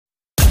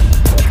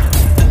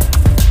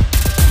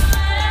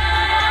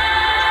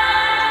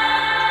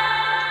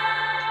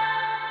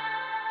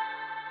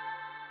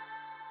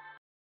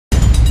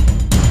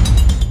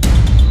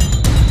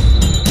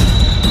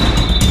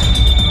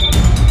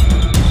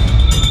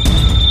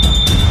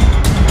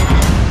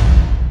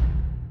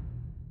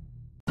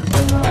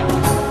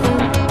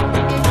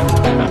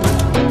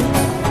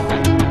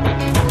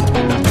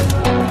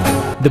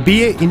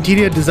BA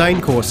Interior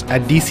Design course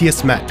at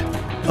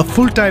DCSMAT, a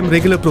full-time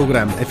regular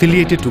program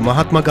affiliated to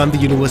Mahatma Gandhi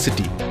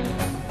University.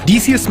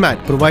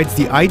 DCSMAT provides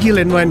the ideal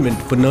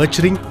environment for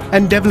nurturing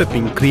and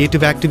developing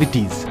creative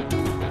activities.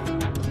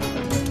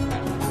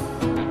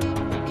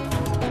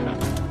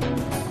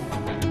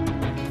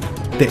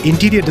 The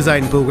Interior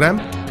Design program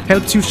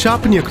helps you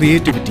sharpen your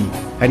creativity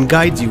and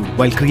guides you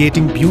while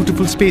creating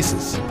beautiful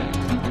spaces.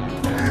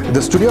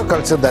 The studio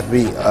culture that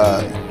we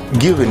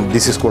give in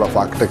DC School of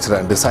Architecture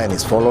and Design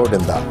is followed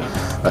in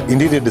the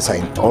interior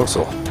design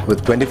also,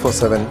 with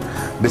 24/7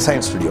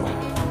 design studio,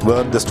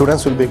 where the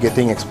students will be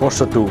getting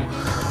exposure to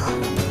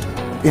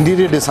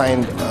interior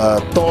design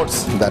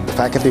thoughts that the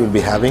faculty will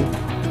be having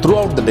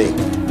throughout the day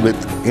with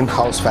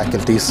in-house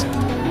faculties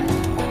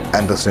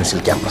and residential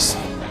campus.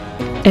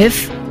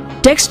 If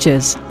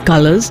textures,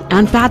 colors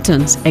and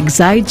patterns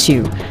excite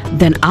you,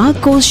 then our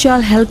course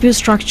shall help you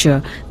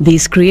structure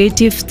these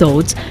creative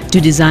thoughts to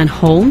design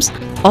homes,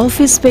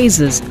 office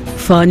spaces,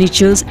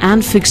 furnitures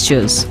and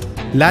fixtures.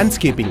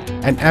 Landscaping,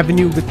 an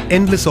avenue with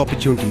endless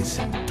opportunities,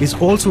 is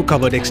also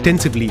covered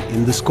extensively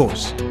in this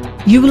course.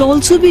 You will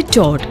also be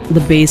taught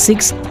the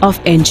basics of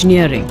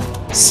engineering,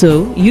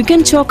 so you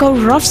can chalk out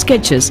rough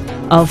sketches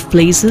of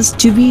places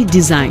to be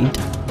designed.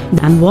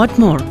 And what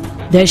more,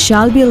 there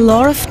shall be a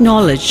lot of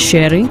knowledge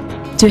sharing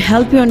to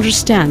help you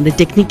understand the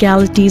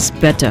technicalities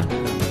better.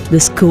 The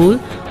school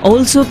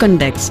also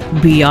conducts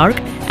BArch,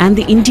 and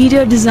the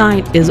interior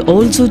design is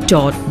also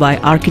taught by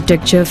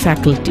architecture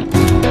faculty.